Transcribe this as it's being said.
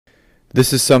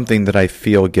This is something that I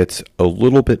feel gets a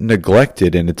little bit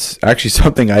neglected, and it's actually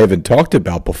something I haven't talked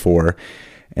about before,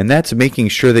 and that's making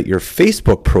sure that your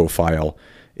Facebook profile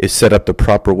is set up the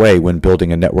proper way when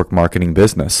building a network marketing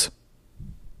business.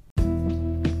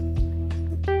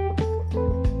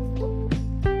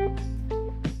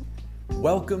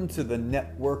 Welcome to the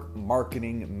Network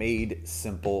Marketing Made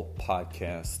Simple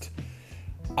podcast.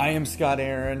 I am Scott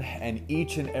Aaron, and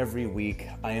each and every week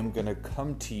I am going to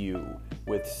come to you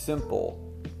with simple,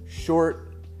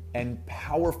 short, and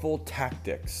powerful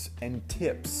tactics and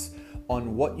tips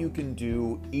on what you can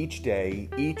do each day,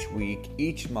 each week,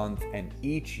 each month, and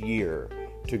each year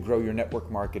to grow your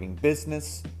network marketing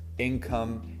business,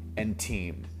 income, and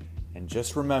team. And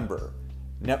just remember,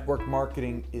 network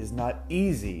marketing is not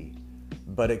easy,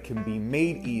 but it can be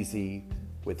made easy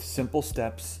with simple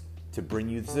steps to bring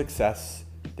you the success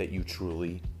that you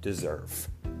truly deserve.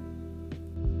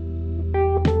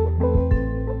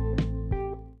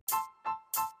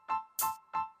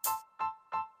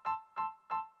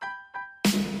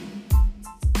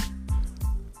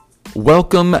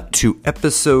 Welcome to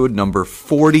episode number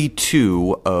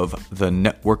 42 of the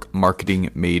Network Marketing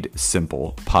Made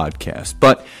Simple podcast.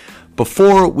 But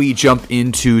before we jump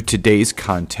into today's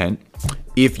content,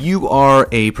 if you are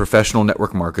a professional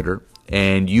network marketer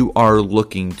and you are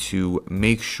looking to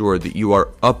make sure that you are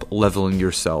up-leveling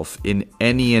yourself in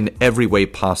any and every way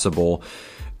possible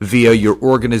via your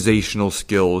organizational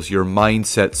skills, your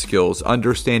mindset skills,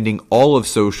 understanding all of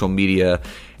social media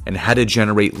and how to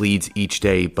generate leads each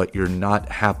day, but you're not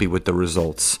happy with the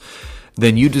results,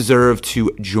 then you deserve to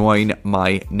join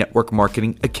my Network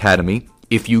Marketing Academy.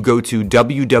 If you go to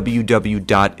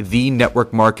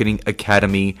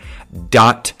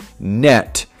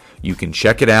www.thenetworkmarketingacademy.net, you can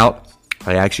check it out.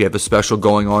 I actually have a special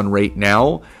going on right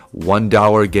now.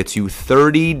 $1 gets you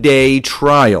 30-day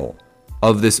trial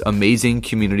of this amazing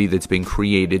community that's been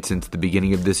created since the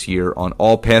beginning of this year on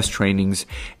all past trainings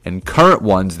and current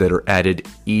ones that are added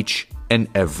each and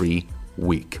every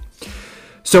week.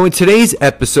 So in today's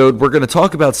episode, we're going to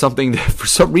talk about something that for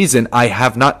some reason I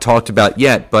have not talked about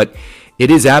yet, but it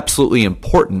is absolutely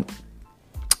important,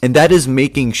 and that is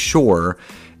making sure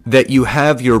that you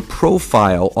have your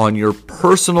profile on your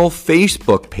personal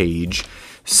Facebook page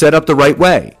set up the right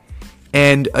way.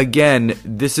 And again,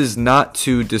 this is not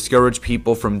to discourage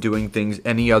people from doing things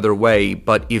any other way,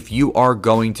 but if you are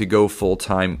going to go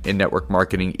full-time in network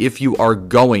marketing, if you are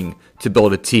going to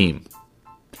build a team,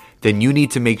 then you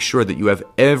need to make sure that you have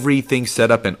everything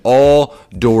set up and all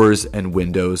doors and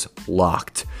windows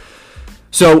locked.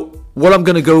 So what I'm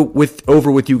going to go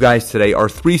over with you guys today are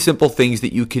 3 simple things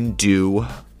that you can do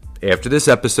after this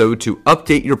episode to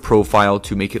update your profile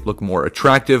to make it look more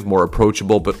attractive, more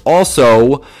approachable, but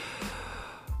also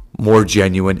more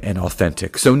genuine and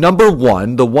authentic. So number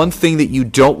 1, the one thing that you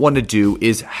don't want to do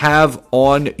is have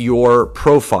on your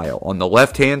profile on the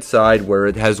left-hand side where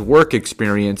it has work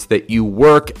experience that you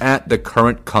work at the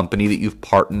current company that you've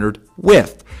partnered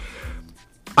with.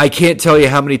 I can't tell you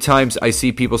how many times I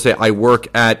see people say, I work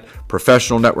at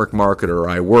Professional Network Marketer, or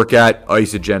I work at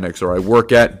Isagenix, or I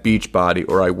work at Beachbody,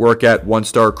 or I work at One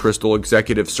Star Crystal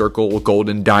Executive Circle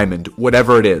Golden Diamond,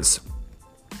 whatever it is.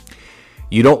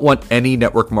 You don't want any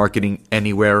network marketing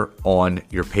anywhere on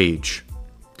your page.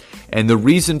 And the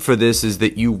reason for this is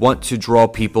that you want to draw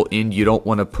people in. You don't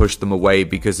want to push them away,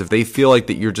 because if they feel like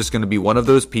that you're just going to be one of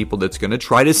those people that's going to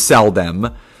try to sell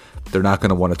them, they're not going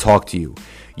to want to talk to you.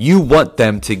 You want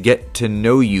them to get to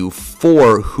know you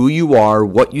for who you are,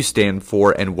 what you stand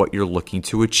for, and what you're looking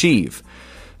to achieve.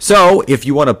 So if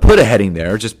you want to put a heading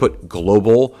there, just put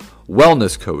global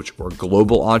wellness coach or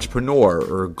global entrepreneur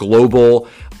or global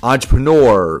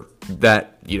entrepreneur,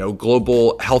 that,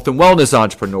 global health and wellness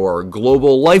entrepreneur,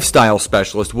 global lifestyle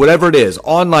specialist, whatever it is,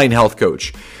 online health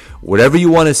coach, whatever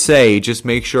you want to say, just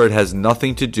make sure it has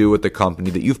nothing to do with the company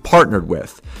that you've partnered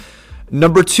with.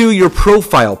 Number 2, your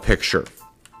profile picture.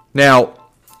 Now,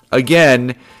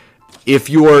 again, if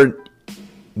you're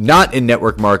not in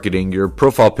network marketing, your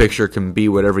profile picture can be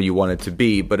whatever you want it to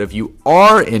be. But if you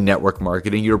are in network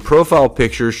marketing, your profile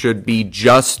picture should be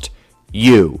just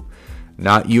you.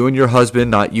 Not you and your husband,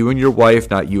 not you and your wife,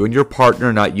 not you and your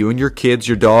partner, not you and your kids,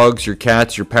 your dogs, your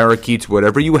cats, your parakeets,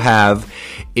 whatever you have.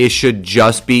 It should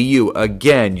just be you.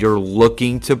 Again, you're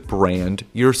looking to brand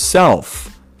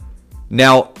yourself.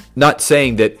 Now, not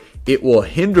saying that it will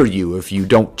hinder you if you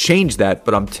don't change that,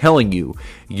 but I'm telling you,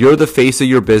 you're the face of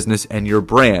your business and your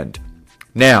brand.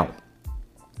 Now,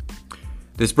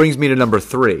 this brings me to number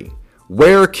 3.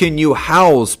 Where can you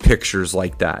house pictures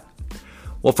like that?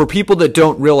 Well, for people that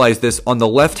don't realize this, on the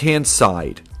left-hand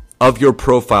side of your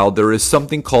profile, there is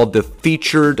something called the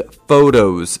featured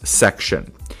photos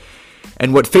section.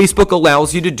 And what Facebook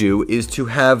allows you to do is to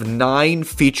have 9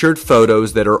 featured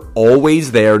photos that are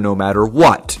always there no matter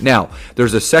what. Now,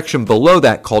 there's a section below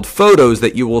that called photos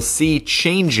that you will see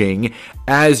changing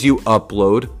as you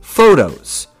upload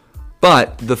photos.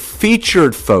 But the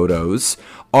featured photos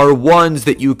are ones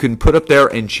that you can put up there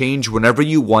and change whenever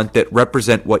you want that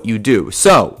represent what you do.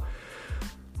 So,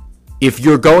 if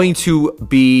you're going to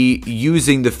be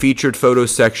using the featured photos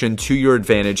section to your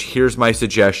advantage, here's my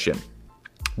suggestion.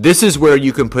 This is where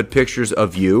you can put pictures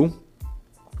of you,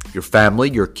 your family,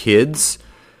 your kids,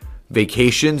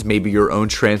 vacations, maybe your own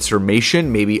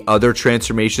transformation, maybe other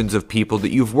transformations of people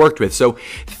that you've worked with. So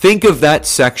think of that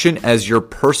section as your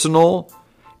personal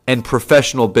and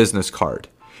professional business card,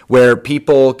 where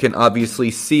people can obviously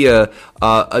see a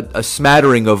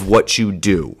smattering of what you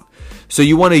do. So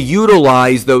you want to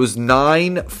utilize those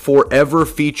 9 forever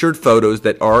featured photos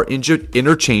that are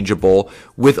interchangeable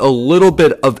with a little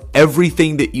bit of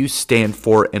everything that you stand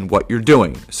for and what you're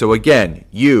doing. So again,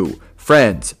 you,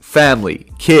 friends, family,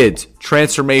 kids,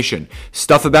 transformation,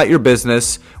 stuff about your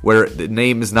business where the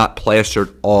name is not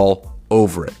plastered all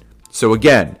over it. So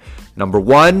again, number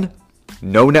 1,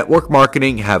 no network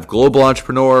marketing, have global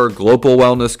entrepreneur, global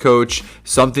wellness coach,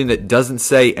 something that doesn't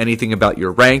say anything about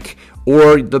your rank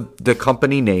or the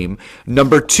company name.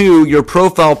 Number 2, your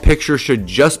profile picture should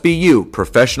just be you,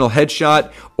 professional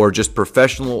headshot or just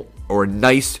professional or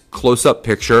nice close-up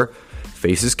picture.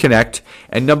 Faces connect.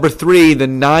 And number 3, the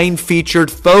 9 featured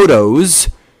photos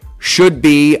should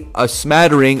be a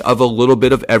smattering of a little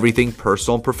bit of everything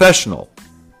personal and professional.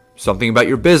 Something about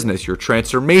your business, your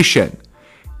transformation,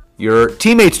 your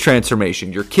teammates'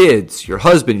 transformation, your kids, your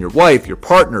husband, your wife, your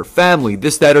partner, family,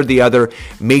 this, that, or the other.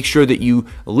 Make sure that you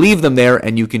leave them there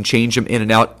and you can change them in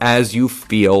and out as you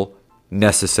feel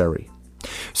necessary.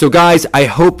 So guys, I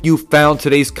hope you found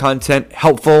today's content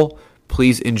helpful.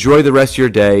 Please enjoy the rest of your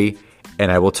day,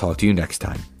 and I will talk to you next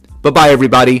time. Bye-bye,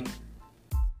 everybody.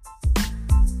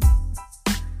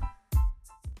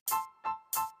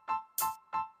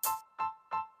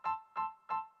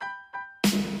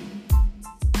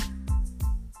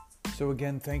 So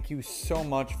again, thank you so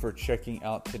much for checking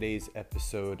out today's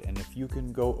episode. And if you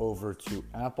can go over to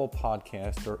Apple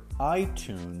Podcast or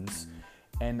iTunes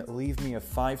and leave me a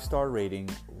 5-star rating,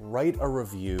 write a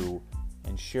review,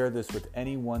 and share this with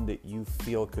anyone that you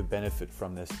feel could benefit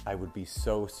from this, I would be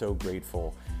so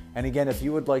grateful. And again, if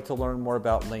you would like to learn more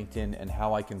about LinkedIn and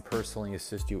how I can personally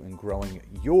assist you in growing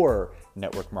your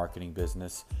network marketing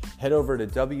business, head over to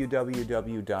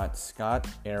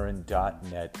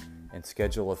www.scottaaron.net and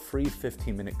schedule a free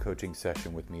 15-minute coaching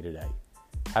session with me today.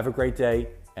 Have a great day,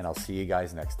 and I'll see you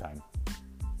guys next time.